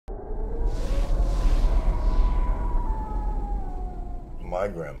my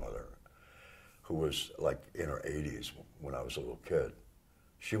grandmother, who was like in her 80s when I was a little kid.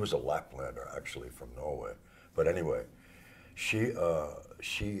 She was a Laplander, actually, from Norway. But anyway, she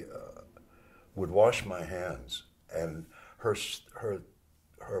would wash my hands, and her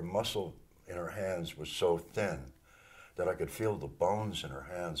muscle in her hands was so thin that I could feel the bones in her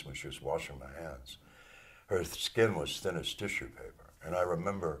hands when she was washing my hands. Her skin was thin as tissue paper. And I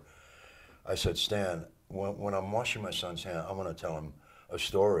remember, I said, Stan, when I'm washing my son's hand, I'm going to tell him a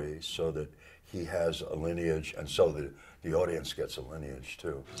story so that he has a lineage, and so that the audience gets a lineage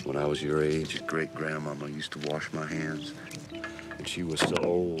too. When I was your age, great-grandmama used to wash my hands, and she was so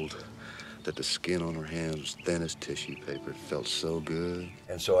old that the skin on her hands was thin as tissue paper. It felt so good.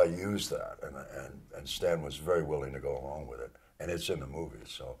 And so I used that, and Stan was very willing to go along with it, and it's in the movie.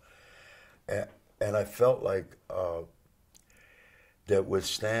 So, and I felt like that with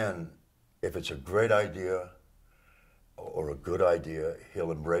Stan, if it's a great idea or a good idea,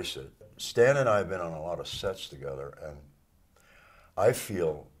 he'll embrace it. Stan and I have been on a lot of sets together, and I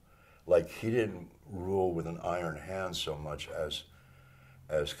feel like he didn't rule with an iron hand so much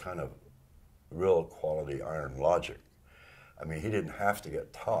as kind of real quality iron logic. I mean, he didn't have to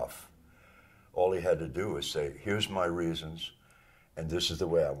get tough. All he had to do was say, here's my reasons, and this is the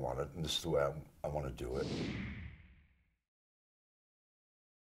way I want it, and this is the way I want to do it.